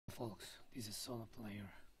folks, this is Solo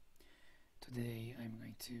Player. Today I'm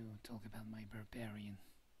going to talk about my Barbarian.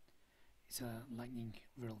 It's a lightning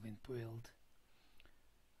whirlwind build.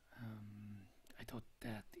 I thought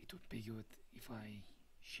that it would be good if I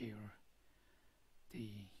share the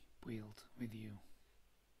build with you.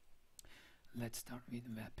 Let's start with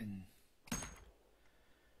weapon.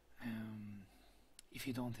 If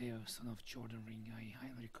you don't have Son of Jordan ring, I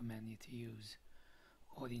highly recommend you to use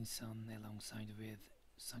Odin's Son alongside with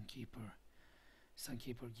Sunkeeper.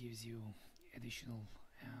 Sunkeeper gives you additional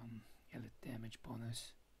elite damage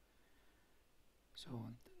bonus, so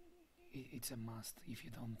it's a must if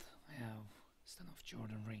you don't have Son of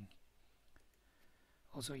Jordan ring.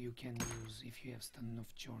 Also, you can use, if you have Son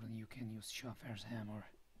of Jordan, you can use Shafir's hammer.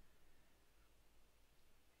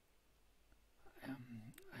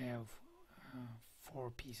 I have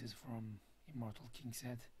 4 pieces from Immortal King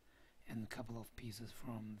set and a couple of pieces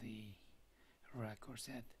from the Rakor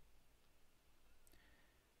set.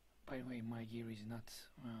 By the way, my gear is not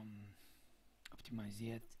optimized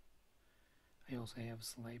yet. I also have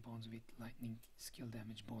Slay Bones with lightning skill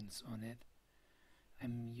damage bonus on it.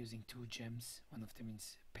 I'm using 2 gems. One of them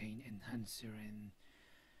is Pain Enhancer and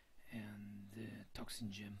Toxin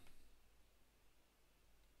Gem.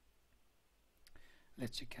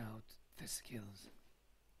 Let's check out the skills.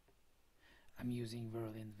 I'm using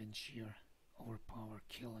Whirlwind Wind Shear, Overpower,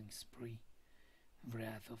 Killing Spree,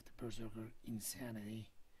 Wrath of the Berserker, Insanity,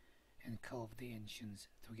 and Call of the Ancients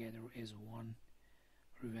together as one.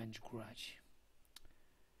 Revenge Grudge.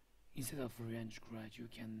 Instead of Revenge Grudge, you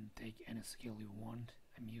can take any skill you want.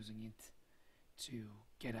 I'm using it to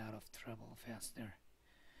get out of trouble faster.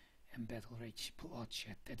 And Battle Rage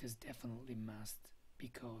Bloodshed, that is definitely must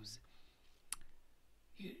because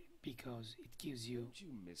it gives you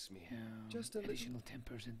just a additional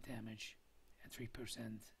 10% damage and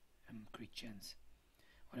 3% crit chance.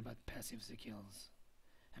 What about passive skills?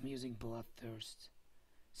 I'm using Bloodthirst,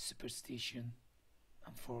 Superstition,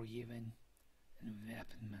 Unforgiven, and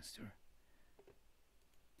Weapon Master.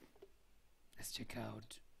 Let's check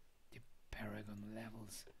out the Paragon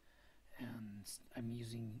levels. And I'm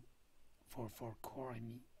using for core.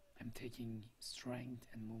 I'm taking Strength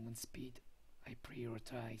and Movement Speed. I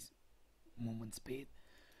prioritize movement speed.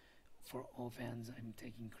 For offense, I'm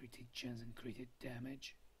taking critic chance and critic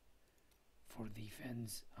damage. For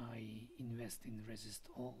defense, I invest in resist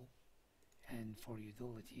all, and for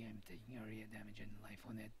utility, I'm taking area damage and life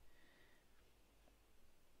on it.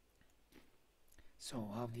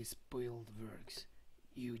 So how this build works: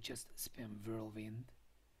 you just spam whirlwind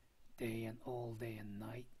day and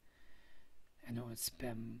night, and I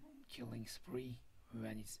spam killing spree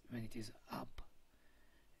when it is up,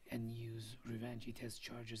 and use revenge. It has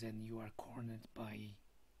charges and you are cornered by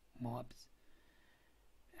mobs,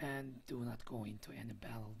 and do not go into any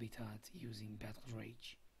battle without using Battle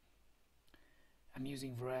Rage. I'm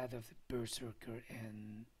using Wrath of the Berserker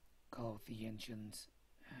and Call of the Ancients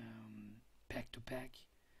pack to pack,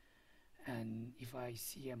 and if I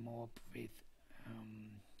see a mob with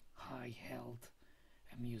high health,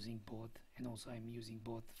 I'm using both, and also I'm using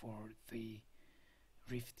both for the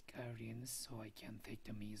Rift Guardians, so I can take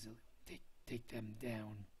them easily, take them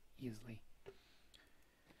down easily.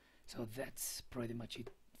 So that's pretty much it,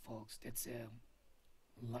 folks. That's a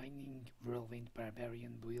Lightning Whirlwind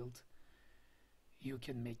Barbarian build. You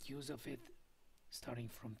can make use of it starting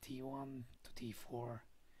from T1 to T4,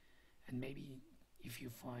 and maybe if you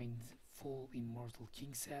find full Immortal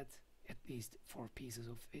King set, at least 4 pieces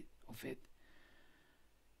of it,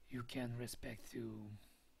 you can respect to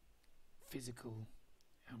physical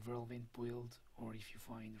whirlwind build, or if you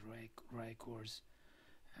find Rakor's,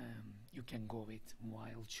 you can go with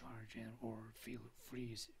Wild Charge or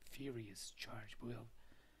Furious Charge build.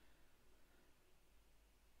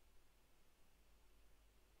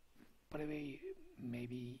 By the way,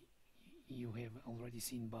 maybe you have already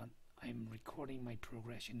seen, but I'm recording my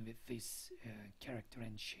progression with this character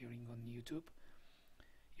and sharing on YouTube.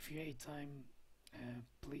 If you have time,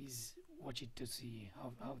 please watch it to see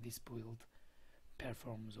how this build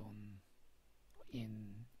performs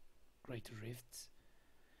in Greater Rifts.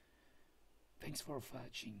 Thanks for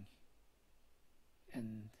watching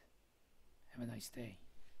and have a nice day.